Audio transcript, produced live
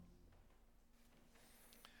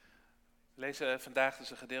lezen vandaag dus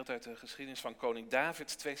een gedeelte uit de geschiedenis van koning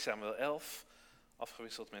David, 2 Samuel 11,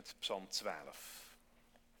 afgewisseld met Psalm 12.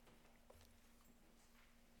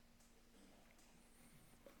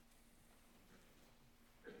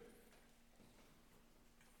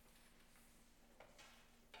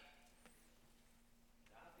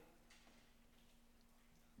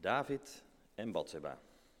 David en Batseba.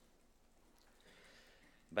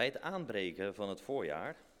 Bij het aanbreken van het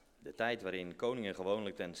voorjaar, de tijd waarin koningen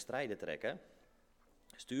gewoonlijk ten strijde trekken,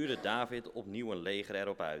 stuurde David opnieuw een leger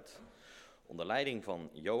erop uit, onder leiding van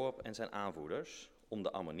Joab en zijn aanvoerders, om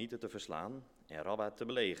de Ammonieten te verslaan en Rabba te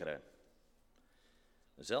belegeren.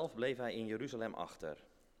 Zelf bleef hij in Jeruzalem achter.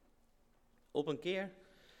 Op een keer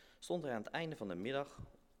stond hij aan het einde van de middag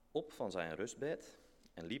op van zijn rustbed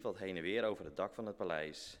en liep wat heen en weer over het dak van het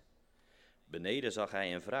paleis. Beneden zag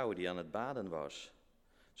hij een vrouw die aan het baden was.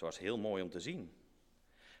 Ze was heel mooi om te zien.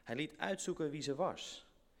 Hij liet uitzoeken wie ze was.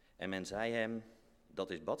 En men zei hem,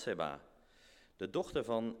 dat is Batseba, de dochter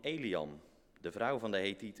van Eliam, de vrouw van de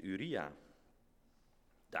Hethiet Uria.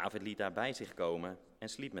 David liet haar bij zich komen en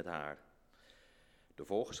sliep met haar. De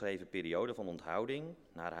voorgeschreven periode van onthouding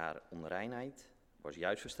naar haar onreinheid was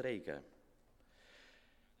juist verstreken.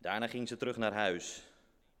 Daarna ging ze terug naar huis.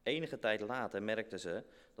 Enige tijd later merkte ze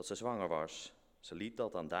dat ze zwanger was. Ze liet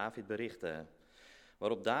dat aan David berichten,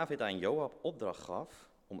 waarop David aan Joab opdracht gaf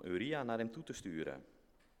om Uria naar hem toe te sturen.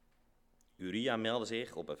 Uria meldde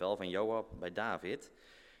zich op bevel van Joab bij David,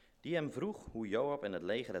 die hem vroeg hoe Joab en het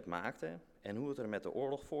leger het maakten en hoe het er met de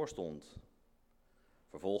oorlog voor stond.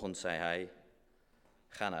 Vervolgens zei hij,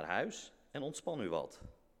 ga naar huis en ontspan u wat.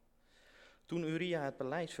 Toen Uria het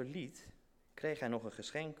paleis verliet, kreeg hij nog een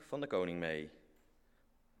geschenk van de koning mee.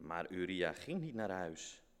 Maar Uria ging niet naar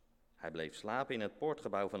huis. Hij bleef slapen in het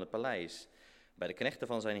poortgebouw van het paleis, bij de knechten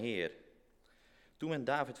van zijn heer. Toen men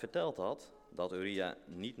David verteld had dat Uria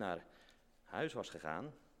niet naar huis was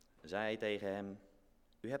gegaan, zei hij tegen hem,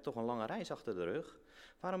 u hebt toch een lange reis achter de rug,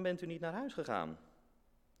 waarom bent u niet naar huis gegaan?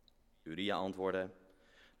 Uria antwoordde,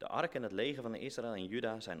 de ark en het leger van Israël en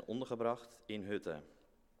Juda zijn ondergebracht in hutten.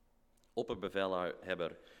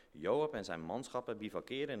 Opperbevelhebber Joab en zijn manschappen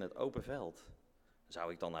bivakeren in het open veld.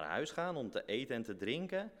 Zou ik dan naar huis gaan om te eten en te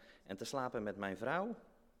drinken en te slapen met mijn vrouw?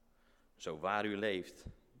 Zo waar u leeft,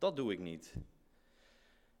 dat doe ik niet.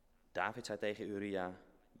 David zei tegen Uria,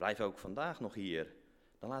 blijf ook vandaag nog hier,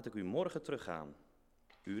 dan laat ik u morgen teruggaan.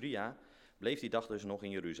 Uria bleef die dag dus nog in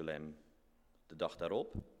Jeruzalem. De dag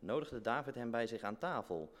daarop nodigde David hem bij zich aan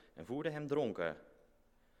tafel en voerde hem dronken.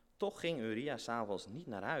 Toch ging Uria 's avonds niet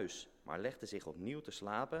naar huis, maar legde zich opnieuw te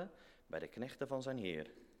slapen bij de knechten van zijn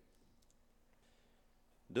heer.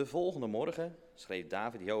 De volgende morgen schreef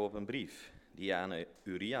David Joab een brief die hij aan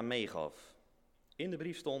Uria meegaf. In de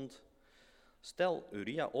brief stond, stel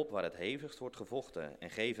Uria op waar het hevigst wordt gevochten en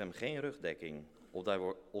geef hem geen rugdekking,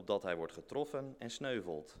 opdat hij wordt getroffen en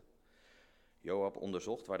sneuvelt. Joab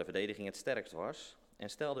onderzocht waar de verdediging het sterkst was en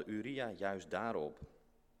stelde Uria juist daarop.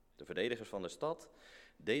 De verdedigers van de stad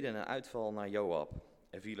deden een uitval naar Joab.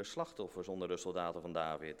 Er vielen slachtoffers onder de soldaten van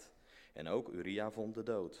David en ook Uria vond de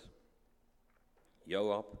dood.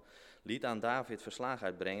 Joab liet aan David verslag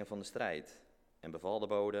uitbrengen van de strijd en beval de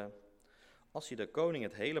bode, als je de koning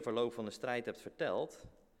het hele verloop van de strijd hebt verteld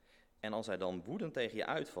en als hij dan woedend tegen je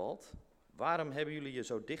uitvalt, waarom hebben jullie je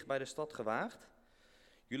zo dicht bij de stad gewaagd?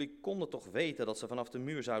 Jullie konden toch weten dat ze vanaf de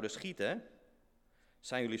muur zouden schieten?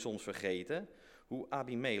 Zijn jullie soms vergeten hoe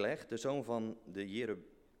Abimelech, de zoon van de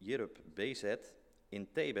Jerub-Bezet,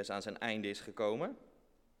 in Thebes aan zijn einde is gekomen?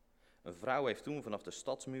 Een vrouw heeft toen vanaf de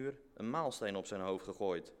stadsmuur een maalsteen op zijn hoofd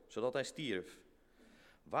gegooid, zodat hij stierf.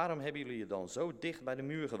 Waarom hebben jullie je dan zo dicht bij de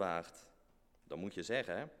muur gewaagd? Dan moet je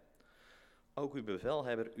zeggen, ook uw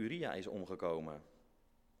bevelhebber Uria is omgekomen.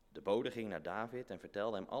 De bode ging naar David en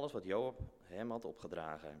vertelde hem alles wat Joab hem had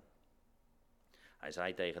opgedragen. Hij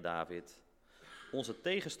zei tegen David, onze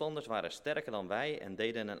tegenstanders waren sterker dan wij en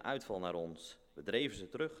deden een uitval naar ons. We dreven ze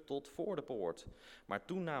terug tot voor de poort. Maar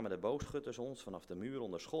toen namen de boogschutters ons vanaf de muur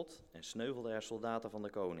onder schot en sneuvelden er soldaten van de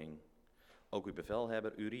koning. Ook uw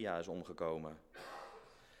bevelhebber Uria is omgekomen.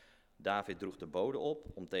 David droeg de bode op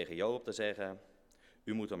om tegen Joab te zeggen,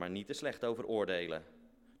 u moet er maar niet te slecht over oordelen.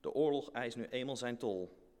 De oorlog eist nu eenmaal zijn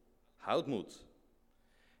tol. Houd moed.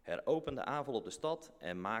 Heropen de aanval op de stad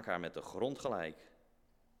en maak haar met de grond gelijk.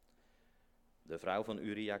 De vrouw van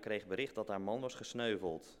Uria kreeg bericht dat haar man was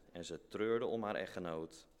gesneuveld en ze treurde om haar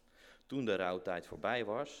echtgenoot. Toen de rouwtijd voorbij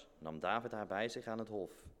was, nam David haar bij zich aan het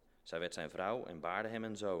hof. Zij werd zijn vrouw en baarde hem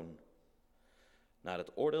een zoon. Naar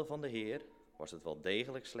het oordeel van de Heer was het wel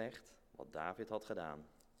degelijk slecht wat David had gedaan.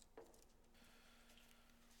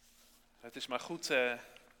 Het is maar goed,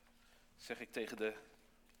 zeg ik tegen de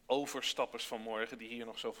overstappers van morgen die hier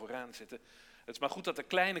nog zo vooraan zitten. Het is maar goed dat de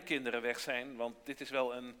kleine kinderen weg zijn, want dit is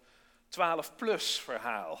wel een 12-plus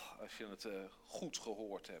verhaal, als je het goed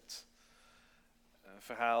gehoord hebt. Een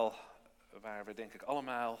verhaal waar we denk ik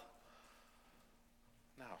allemaal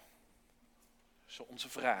zo onze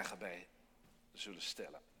vragen bij zullen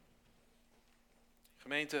stellen.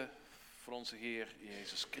 Gemeente voor onze Heer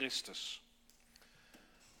Jezus Christus.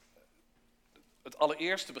 Het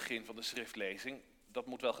allereerste begin van de schriftlezing, dat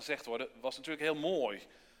moet wel gezegd worden, was natuurlijk heel mooi.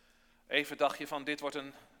 Even dacht je van, dit wordt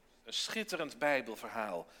een schitterend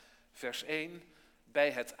Bijbelverhaal. Vers 1,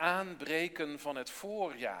 bij het aanbreken van het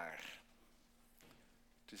voorjaar.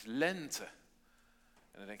 Het is lente.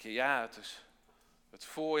 En dan denk je, ja, het is het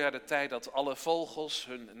voorjaar, de tijd dat alle vogels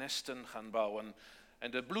hun nesten gaan bouwen.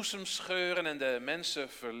 En de bloesems scheuren en de mensen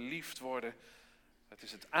verliefd worden. Het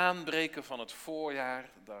is het aanbreken van het voorjaar,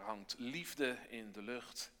 daar hangt liefde in de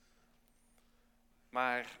lucht.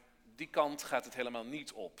 Maar die kant gaat het helemaal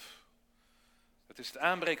niet op. Het is het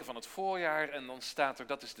aanbreken van het voorjaar en dan staat er,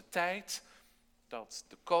 dat is de tijd dat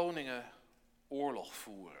de koningen oorlog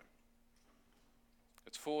voeren.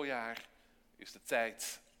 Het voorjaar is de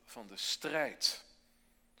tijd van de strijd.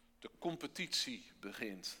 De competitie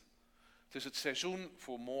begint. Het is het seizoen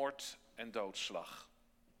voor moord en doodslag.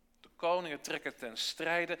 De koningen trekken ten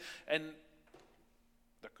strijde en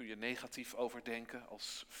daar kun je negatief over denken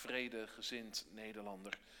als vredegezind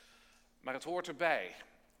Nederlander. Maar het hoort erbij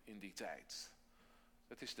in die tijd.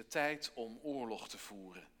 Het is de tijd om oorlog te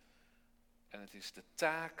voeren. En het is de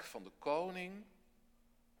taak van de koning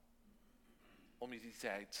om in die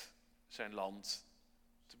tijd zijn land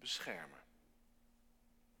te beschermen.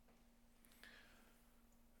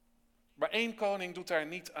 Maar één koning doet daar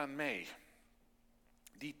niet aan mee.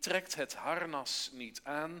 Die trekt het harnas niet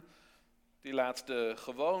aan. Die laat de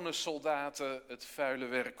gewone soldaten het vuile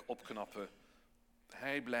werk opknappen.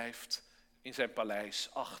 Hij blijft in zijn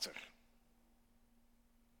paleis achter.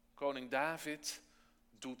 Koning David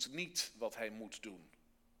doet niet wat hij moet doen.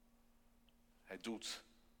 Hij doet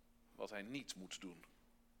wat hij niet moet doen.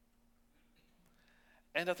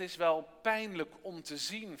 En dat is wel pijnlijk om te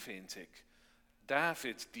zien, vind ik.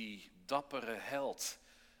 David, die dappere held,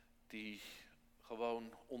 die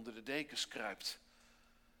gewoon onder de dekens kruipt.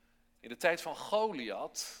 In de tijd van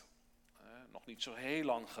Goliath, nog niet zo heel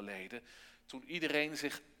lang geleden, toen iedereen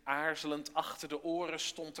zich aarzelend achter de oren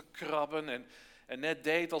stond te krabben en net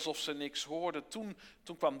deed alsof ze niks hoorden,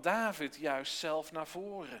 toen kwam David juist zelf naar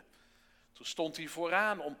voren. Toen stond hij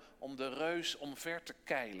vooraan om de reus omver te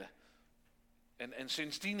keilen. En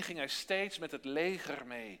sindsdien ging hij steeds met het leger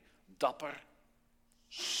mee, dapper,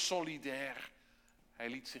 solidair. Hij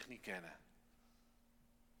liet zich niet kennen.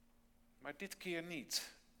 Maar dit keer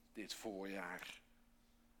niet, dit voorjaar.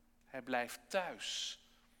 Hij blijft thuis.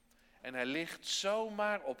 En hij ligt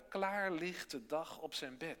zomaar op klaarlichte dag op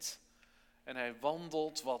zijn bed. En hij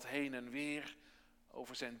wandelt wat heen en weer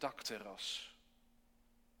over zijn dakterras.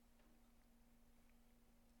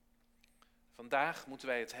 Vandaag moeten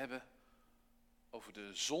wij het hebben over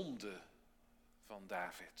de zonde van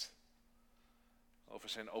David. Over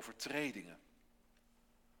zijn overtredingen.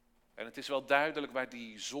 En het is wel duidelijk waar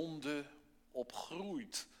die zonde op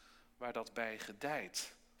groeit, waar dat bij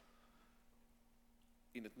gedijt.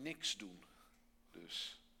 In het niks doen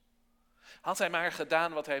dus. Had hij maar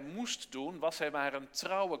gedaan wat hij moest doen, was hij maar een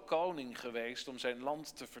trouwe koning geweest om zijn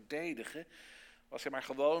land te verdedigen, was hij maar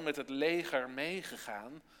gewoon met het leger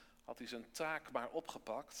meegegaan, had hij zijn taak maar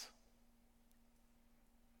opgepakt.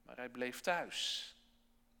 Maar hij bleef thuis.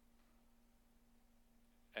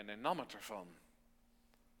 En hij nam het ervan.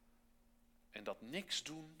 En dat niks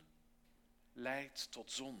doen leidt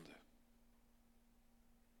tot zonde.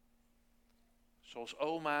 Zoals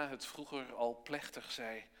oma het vroeger al plechtig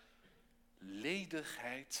zei,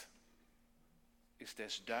 ledigheid is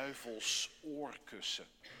des duivels oorkussen.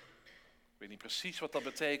 Ik weet niet precies wat dat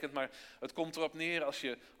betekent, maar het komt erop neer,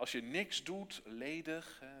 als je niks doet,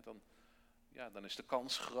 ledig, dan is de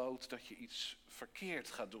kans groot dat je iets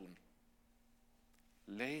verkeerd gaat doen.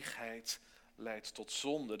 Leegheid leidt tot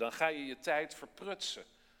zonde. Dan ga je je tijd verprutsen.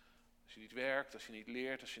 Als je niet werkt, als je niet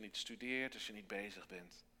leert, als je niet studeert, als je niet bezig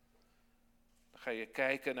bent. Dan ga je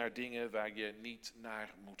kijken naar dingen waar je niet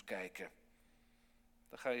naar moet kijken.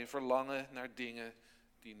 Dan ga je verlangen naar dingen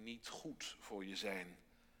die niet goed voor je zijn.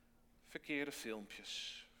 Verkeerde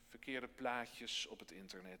filmpjes, verkeerde plaatjes op het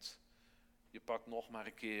internet. Je pakt nog maar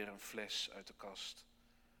een keer een fles uit de kast.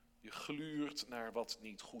 Je gluurt naar wat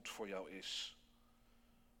niet goed voor jou is.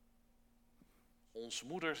 Ons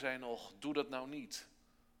moeder zei nog, doe dat nou niet.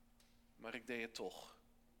 Maar ik deed het toch.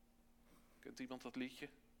 Kent iemand dat liedje?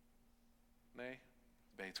 Nee?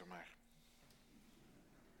 Beter maar.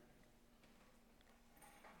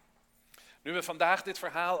 Nu we vandaag dit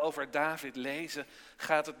verhaal over David lezen,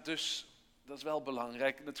 gaat het dus, dat is wel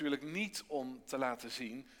belangrijk, natuurlijk niet om te laten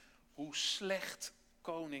zien hoe slecht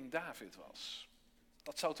koning David was.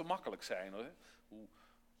 Dat zou te makkelijk zijn hoor,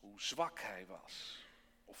 hoe zwak hij was.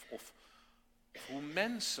 Of hoe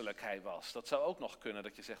menselijk hij was. Dat zou ook nog kunnen,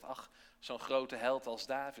 dat je zegt, ach, zo'n grote held als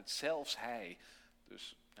David, zelfs hij.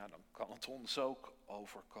 Dus nou, dan kan het ons ook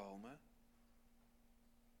overkomen.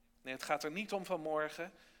 Nee, het gaat er niet om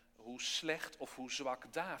vanmorgen hoe slecht of hoe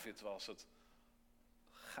zwak David was. Het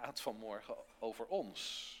gaat vanmorgen over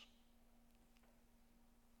ons.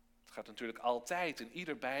 Het gaat natuurlijk altijd in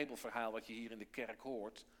ieder Bijbelverhaal wat je hier in de kerk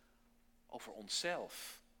hoort, over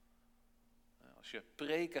onszelf. Als je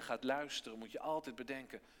preken gaat luisteren, moet je altijd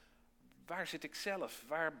bedenken, waar zit ik zelf?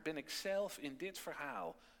 Waar ben ik zelf in dit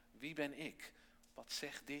verhaal? Wie ben ik? Wat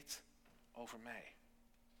zegt dit over mij?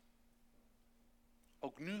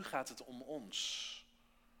 Ook nu gaat het om ons.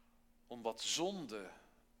 Om wat zonde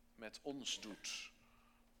met ons doet.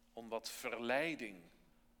 Om wat verleiding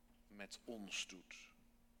met ons doet.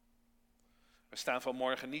 We staan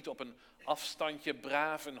vanmorgen niet op een afstandje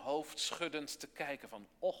braaf en hoofdschuddend te kijken van,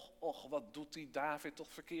 och, wat doet die David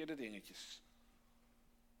toch verkeerde dingetjes.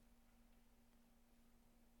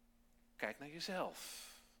 Kijk naar jezelf.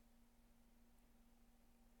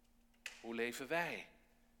 Hoe leven wij?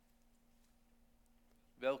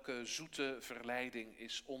 Welke zoete verleiding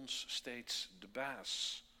is ons steeds de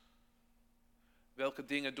baas? Welke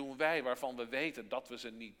dingen doen wij waarvan we weten dat we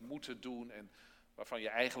ze niet moeten doen en waarvan je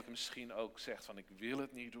eigenlijk misschien ook zegt van ik wil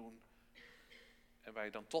het niet doen en waar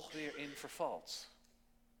je dan toch weer in vervalt?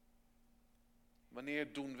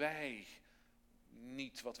 Wanneer doen wij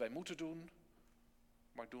niet wat wij moeten doen,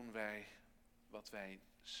 maar doen wij wat wij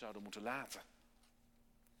zouden moeten laten?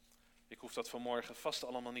 Ik hoef dat vanmorgen vast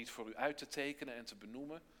allemaal niet voor u uit te tekenen en te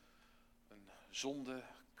benoemen. Een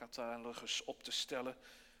zondecatalogus op te stellen,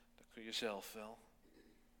 dat kun je zelf wel.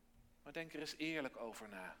 Maar denk er eens eerlijk over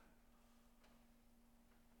na.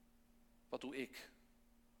 Wat doe ik?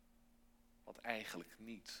 Wat eigenlijk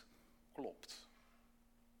niet klopt.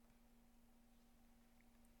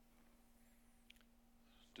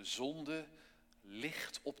 De zonde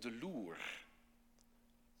ligt op de loer.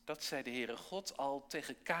 Dat zei de Heere God al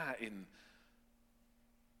tegen Kaïn.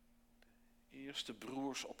 De eerste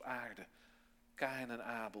broers op aarde. Kaïn en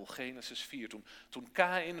Abel, Genesis 4. Toen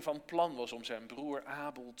Kaïn van plan was om zijn broer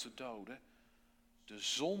Abel te doden. De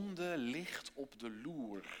zonde ligt op de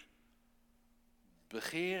loer.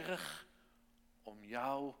 Begeerig om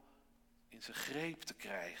jou in zijn greep te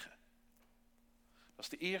krijgen. Dat is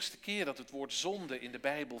de eerste keer dat het woord zonde in de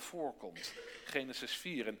Bijbel voorkomt. Genesis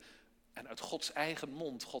 4. En uit Gods eigen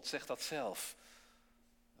mond, God zegt dat zelf.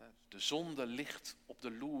 De zonde ligt op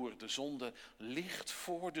de loer, de zonde ligt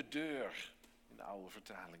voor de deur. In de oude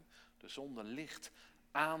vertaling. De zonde ligt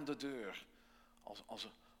aan de deur.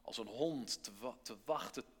 Als een hond te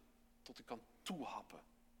wachten tot hij kan toehappen.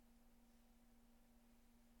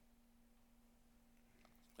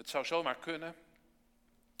 Het zou zomaar kunnen,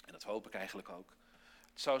 en dat hoop ik eigenlijk ook.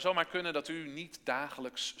 Het zou zomaar kunnen dat u niet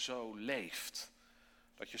dagelijks zo leeft.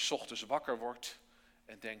 Dat je 's ochtends wakker wordt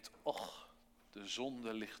en denkt, och, de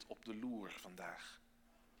zonde ligt op de loer vandaag.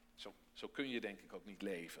 Zo kun je denk ik ook niet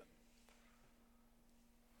leven.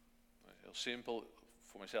 Heel simpel,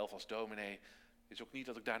 voor mezelf als dominee, is ook niet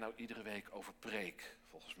dat ik daar nou iedere week over preek,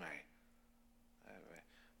 volgens mij.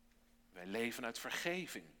 Wij leven uit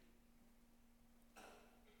vergeving.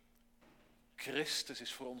 Christus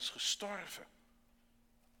is voor ons gestorven.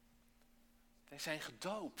 Wij zijn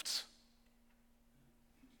gedoopt.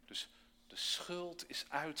 Dus de schuld is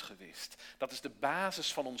uitgewist. Dat is de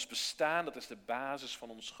basis van ons bestaan, dat is de basis van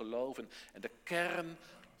ons geloven en de kern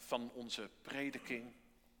van onze prediking.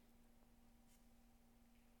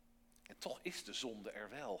 En toch is de zonde er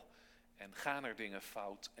wel. En gaan er dingen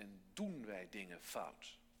fout en doen wij dingen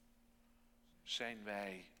fout. Zijn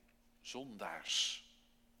wij zondaars.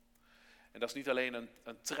 En dat is niet alleen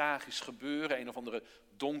een tragisch gebeuren, een of andere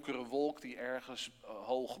donkere wolk die ergens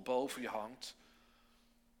hoog boven je hangt.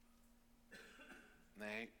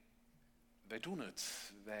 Nee, wij doen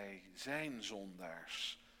het. Wij zijn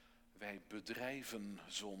zondaars. Wij bedrijven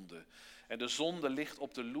zonde. En de zonde ligt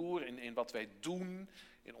op de loer in wat wij doen,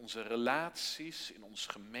 in onze relaties, in ons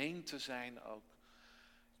gemeente zijn ook.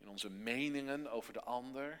 In onze meningen over de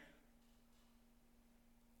ander.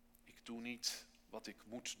 Ik doe niet wat ik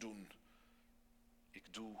moet doen.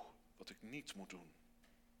 Ik doe wat ik niet moet doen.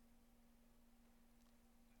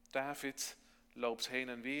 David loopt heen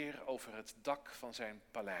en weer over het dak van zijn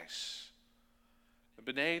paleis.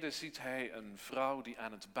 Beneden ziet hij een vrouw die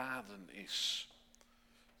aan het baden is.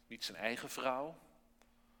 Niet zijn eigen vrouw,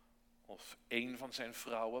 Of één van zijn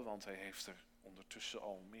vrouwen, want hij heeft er ondertussen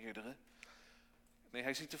al meerdere. Nee,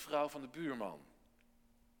 hij ziet de vrouw van de buurman.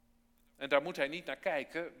 En daar moet hij niet naar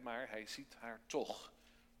kijken, maar hij ziet haar toch.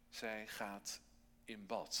 Zij gaat in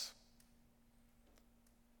bad.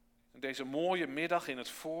 En deze mooie middag in het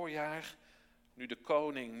voorjaar, nu de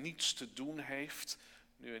koning niets te doen heeft,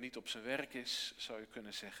 nu hij niet op zijn werk is, zou je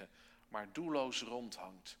kunnen zeggen, maar doelloos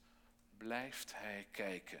rondhangt, blijft hij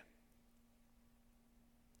kijken.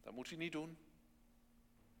 Dat moet hij niet doen,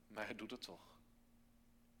 maar hij doet het toch.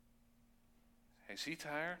 Hij ziet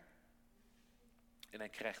haar en hij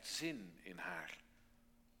krijgt zin in haar.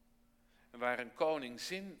 En waar een koning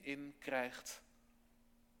zin in krijgt,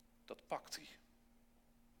 dat pakt hij.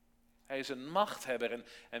 Hij is een machthebber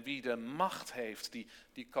en wie de macht heeft,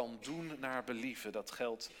 die kan doen naar believen. Dat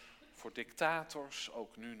geldt voor dictators,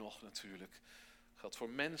 ook nu nog natuurlijk. Dat geldt voor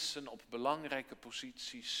mensen op belangrijke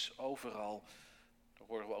posities, overal. Daar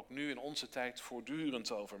horen we ook nu in onze tijd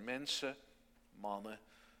voortdurend over. Mensen, mannen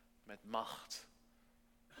met macht,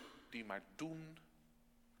 die maar doen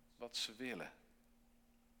wat ze willen.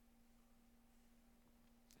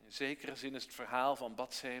 In zekere zin is het verhaal van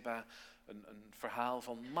Batseba een verhaal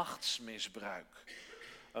van machtsmisbruik.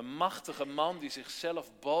 Een machtige man die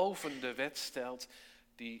zichzelf boven de wet stelt,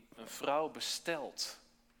 die een vrouw bestelt.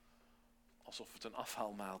 Alsof het een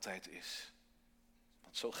afhaalmaaltijd is.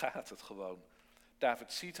 Want zo gaat het gewoon.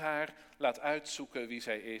 David ziet haar, laat uitzoeken wie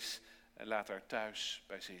zij is en laat haar thuis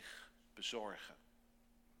bij zich bezorgen.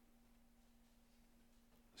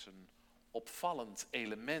 Dat is een opvallend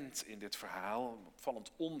element in dit verhaal, een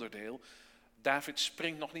opvallend onderdeel. David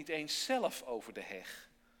springt nog niet eens zelf over de heg.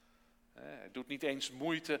 Hij doet niet eens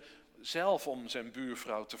moeite zelf om zijn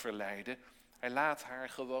buurvrouw te verleiden. Hij laat haar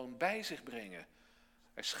gewoon bij zich brengen.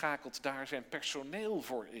 Hij schakelt daar zijn personeel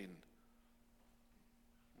voor in.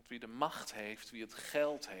 Want wie de macht heeft, wie het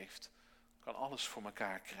geld heeft, kan alles voor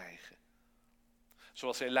elkaar krijgen.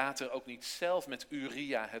 Zoals hij later ook niet zelf met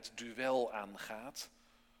Uria het duel aangaat,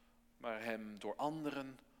 maar hem door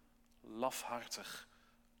anderen lafhartig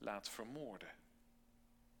laat vermoorden.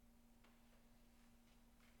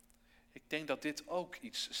 Ik denk dat dit ook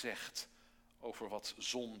iets zegt over wat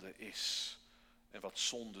zonde is en wat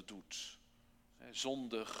zonde doet.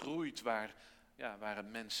 Zonde groeit waar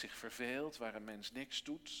een mens zich verveelt, waar een mens niks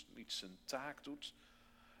doet, niet zijn taak doet.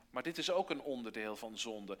 Maar dit is ook een onderdeel van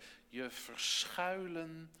zonde. Je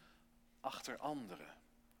verschuilen achter anderen.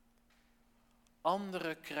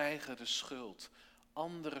 Anderen krijgen de schuld.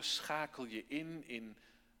 Anderen schakel je in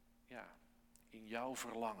jouw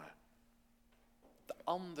verlangen. De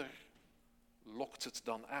ander lokt het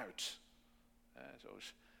dan uit. Zo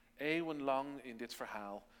is eeuwenlang in dit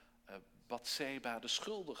verhaal Batseba de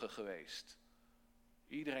schuldige geweest.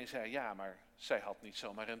 Iedereen zei ja, maar zij had niet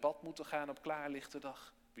zomaar in bad moeten gaan op klaarlichte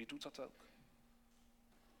dag. Wie doet dat ook?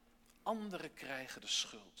 Anderen krijgen de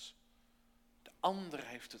schuld. De ander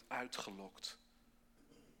heeft het uitgelokt.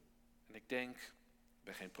 En ik denk, ik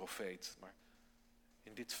ben geen profeet, maar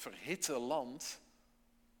in dit verhitte land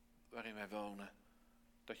waarin wij wonen,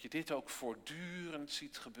 dat je dit ook voortdurend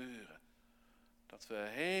ziet gebeuren. Dat we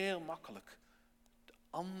heel makkelijk de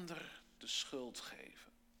ander de schuld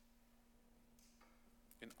geven.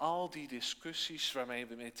 In al die discussies waarmee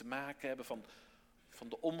we mee te maken hebben, van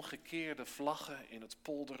de omgekeerde vlaggen in het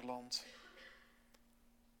polderland,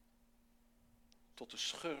 tot de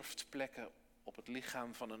schurftplekken op het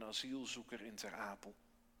lichaam van een asielzoeker in Ter Apel.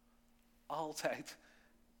 Altijd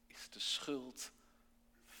is de schuld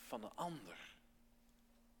van een ander.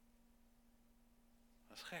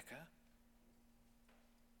 Dat is gek, hè?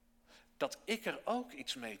 Dat ik er ook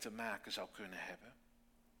iets mee te maken zou kunnen hebben.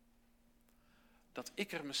 Dat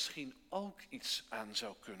ik er misschien ook iets aan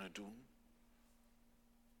zou kunnen doen.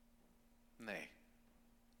 Nee.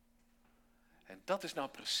 En dat is nou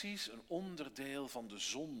precies een onderdeel van de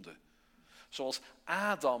zonde. Zoals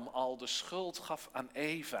Adam al de schuld gaf aan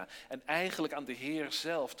Eva en eigenlijk aan de Heer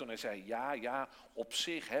zelf toen hij zei, ja, op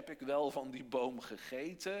zich heb ik wel van die boom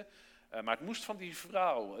gegeten, maar het moest van die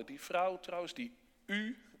vrouw trouwens die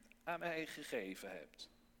u aan mij gegeven hebt.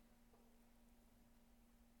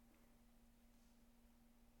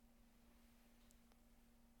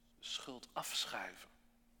 Schuld afschuiven.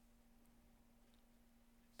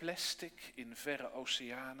 Plastic in verre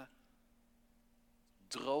oceanen.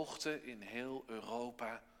 Droogte in heel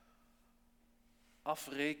Europa.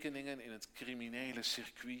 Afrekeningen in het criminele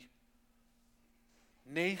circuit.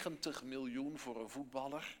 90 miljoen voor een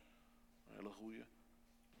voetballer. Een hele goeie.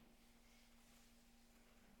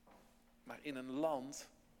 Maar in een land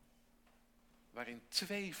waarin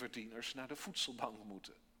 2 verdieners naar de voedselbank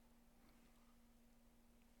moeten.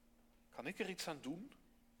 Kan ik er iets aan doen?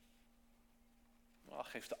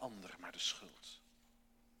 Geef de ander maar de schuld.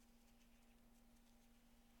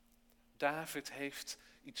 David heeft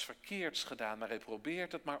iets verkeerds gedaan, maar hij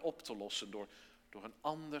probeert het maar op te lossen door een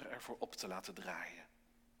ander ervoor op te laten draaien.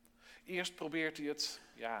 Eerst probeert hij het,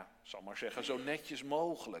 zal maar zeggen, zo netjes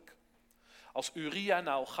mogelijk. Als Uria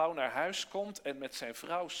nou gauw naar huis komt en met zijn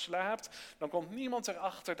vrouw slaapt, dan komt niemand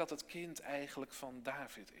erachter dat het kind eigenlijk van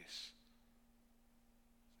David is.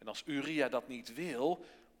 En als Uria dat niet wil,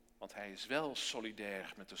 want hij is wel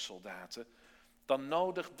solidair met de soldaten, dan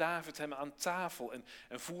nodigt David hem aan tafel en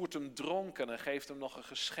voert hem dronken en geeft hem nog een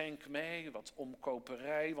geschenk mee, wat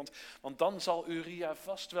omkoperij. Want dan zal Uria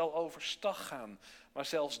vast wel overstag gaan. Maar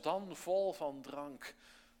zelfs dan, vol van drank,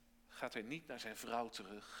 gaat hij niet naar zijn vrouw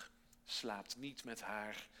terug, slaapt niet met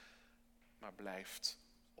haar, maar blijft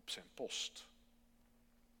op zijn post.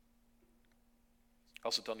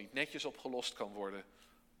 Als het dan niet netjes opgelost kan worden,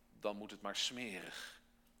 dan moet het maar smerig.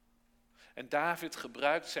 En David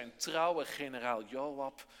gebruikt zijn trouwe generaal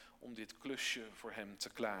Joab om dit klusje voor hem te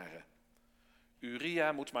klaren.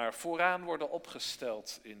 Uria moet maar vooraan worden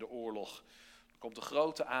opgesteld in de oorlog. Er komt een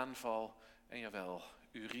grote aanval en jawel,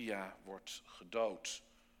 Uria wordt gedood.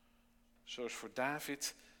 Zo is voor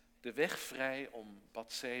David de weg vrij om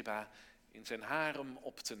Batseba in zijn harem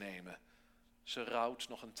op te nemen. Ze rouwt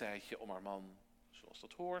nog een tijdje om haar man, zoals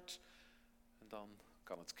dat hoort. En dan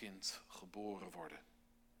kan het kind geboren worden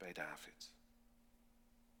bij David.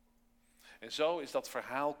 En zo is dat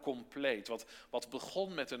verhaal compleet. Wat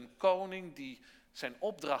begon met een koning die zijn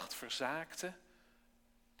opdracht verzaakte,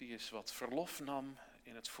 die eens wat verlof nam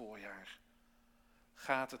in het voorjaar,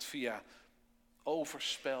 gaat het via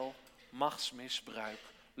overspel, machtsmisbruik,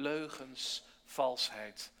 leugens,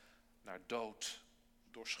 valsheid naar dood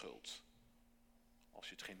door schuld. Als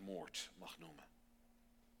je het geen moord mag noemen.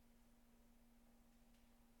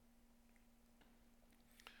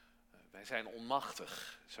 Wij zijn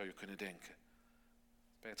onmachtig, zou je kunnen denken,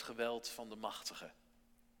 bij het geweld van de machtigen.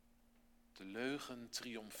 De leugen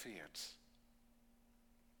triomfeert.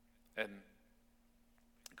 En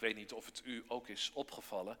ik weet niet of het u ook is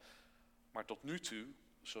opgevallen, maar tot nu toe,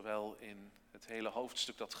 zowel in het hele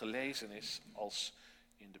hoofdstuk dat gelezen is als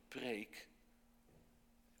in de preek,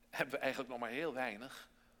 hebben we eigenlijk nog maar heel weinig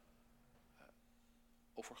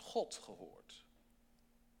over God gehoord.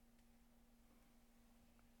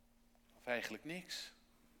 Of eigenlijk niks.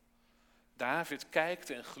 David kijkt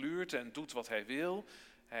en gluurt en doet wat hij wil.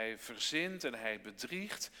 Hij verzint en hij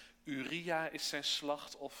bedriegt. Uria is zijn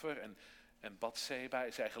slachtoffer en Batseba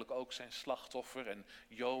is eigenlijk ook zijn slachtoffer. En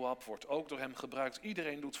Joab wordt ook door hem gebruikt.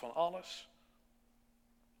 Iedereen doet van alles.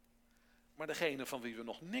 Maar degene van wie we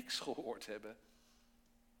nog niks gehoord hebben,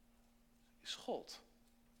 is God.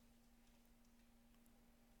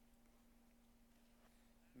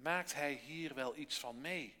 Maakt hij hier wel iets van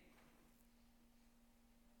mee?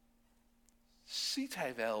 Ziet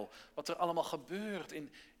hij wel wat er allemaal gebeurt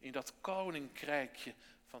in dat koninkrijkje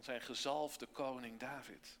van zijn gezalfde koning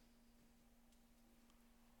David?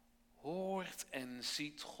 Hoort en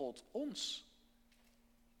ziet God ons?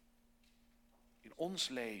 In ons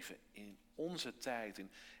leven, in onze tijd,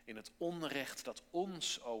 in het onrecht dat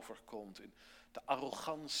ons overkomt, in de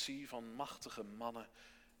arrogantie van machtige mannen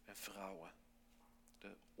en vrouwen,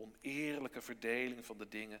 de oneerlijke verdeling van de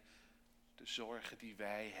dingen, de zorgen die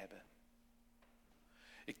wij hebben.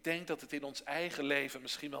 Ik denk dat het in ons eigen leven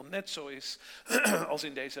misschien wel net zo is als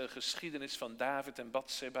in deze geschiedenis van David en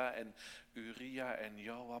Batseba en Uria en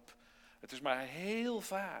Joab. Het is maar heel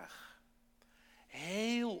vaag,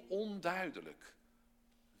 heel onduidelijk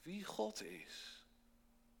wie God is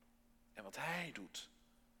en wat Hij doet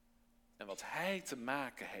en wat Hij te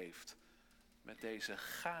maken heeft met deze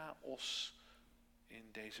chaos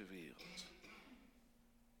in deze wereld.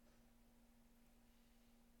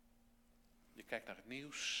 Je kijkt naar het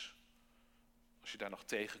nieuws, als je daar nog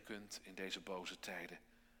tegen kunt in deze boze tijden.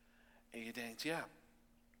 En je denkt, ja,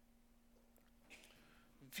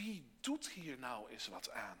 wie doet hier nou eens wat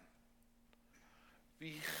aan?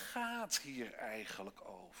 Wie gaat hier eigenlijk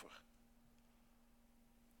over?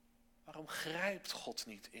 Waarom grijpt God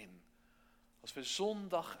niet in? Als we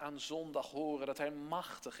zondag aan zondag horen dat Hij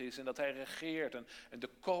machtig is en dat Hij regeert en de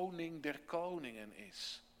koning der koningen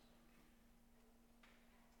is.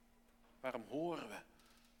 Waarom horen we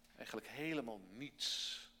eigenlijk helemaal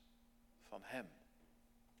niets van Hem?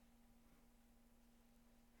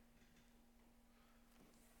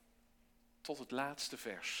 Tot het laatste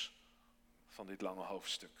vers van dit lange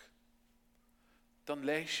hoofdstuk. Dan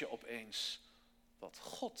lees je opeens wat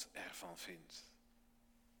God ervan vindt.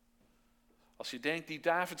 Als je denkt, die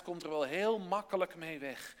David komt er wel heel makkelijk mee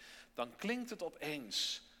weg, dan klinkt het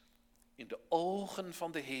opeens in de ogen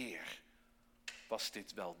van de Heer was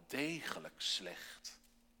dit wel degelijk slecht.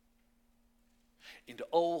 In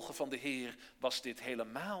de ogen van de Heer was dit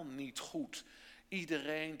helemaal niet goed.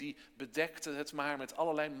 Iedereen die bedekte het maar met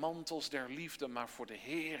allerlei mantels der liefde, maar voor de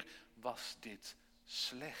Heer was dit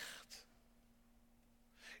slecht.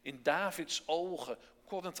 In Davids ogen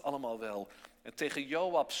kon het allemaal wel. En tegen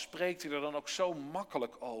Joab spreekt hij er dan ook zo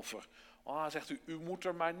makkelijk over. Zegt u, u moet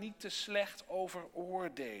er maar niet te slecht over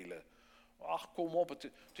oordelen. Ach, kom op,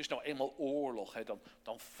 het is nou eenmaal oorlog. Hè.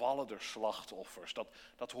 Dan vallen er slachtoffers.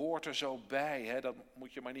 Dat hoort er zo bij. Hè. Daar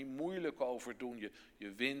moet je maar niet moeilijk over doen.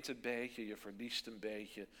 Je wint een beetje, je verliest een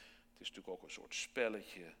beetje. Het is natuurlijk ook een soort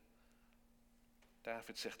spelletje.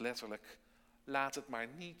 David zegt letterlijk, laat het maar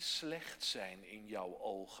niet slecht zijn in jouw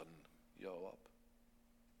ogen, Joab.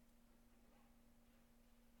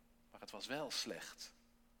 Maar het was wel slecht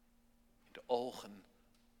in de ogen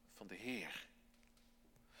van de Heer.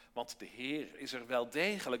 Want de Heer is er wel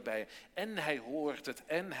degelijk bij. En hij hoort het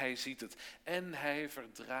en hij ziet het. En hij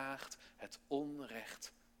verdraagt het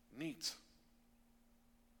onrecht niet.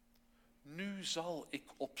 Nu zal ik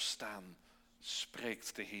opstaan,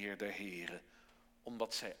 spreekt de Heer der Heren,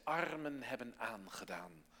 omdat zij armen hebben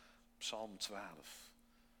aangedaan. Psalm 12.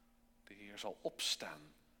 De Heer zal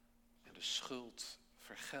opstaan en de schuld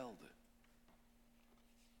vergelden.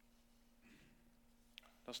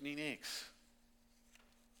 Dat is niet niks.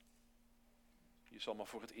 Je zal maar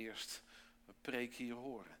voor het eerst een preek hier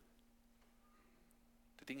horen.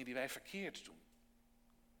 De dingen die wij verkeerd doen.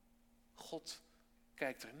 God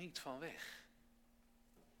kijkt er niet van weg.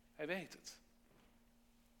 Hij weet het.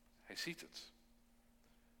 Hij ziet het.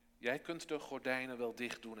 Jij kunt de gordijnen wel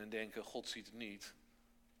dicht doen en denken, God ziet het niet.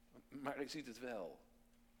 Maar hij ziet het wel.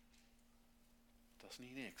 Dat is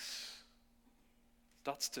niet niks.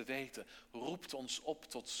 Dat te weten roept ons op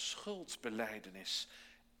tot schuldbelijdenis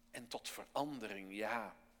en tot verandering,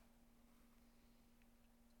 ja.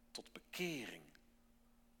 Tot bekering.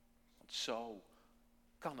 Want zo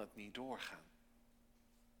kan het niet doorgaan.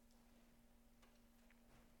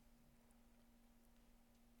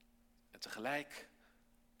 En tegelijk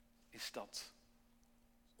is dat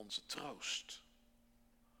onze troost.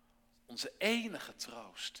 Onze enige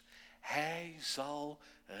troost. Hij zal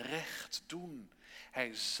recht doen.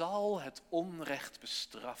 Hij zal het onrecht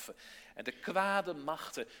bestraffen. En de kwade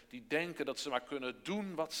machten die denken dat ze maar kunnen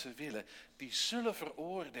doen wat ze willen, die zullen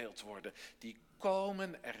veroordeeld worden. Die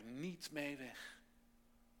komen er niet mee weg.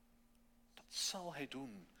 Dat zal hij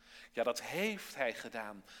doen. Ja, dat heeft hij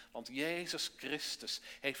gedaan. Want Jezus Christus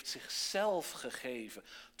heeft zichzelf gegeven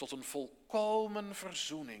tot een volkomen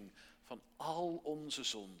verzoening van al onze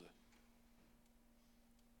zonden.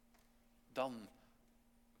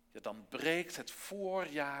 Dan breekt het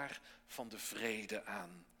voorjaar van de vrede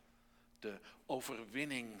aan. De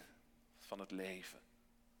overwinning van het leven.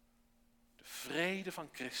 De vrede van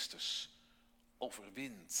Christus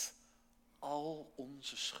overwint al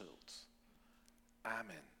onze schuld.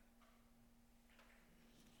 Amen.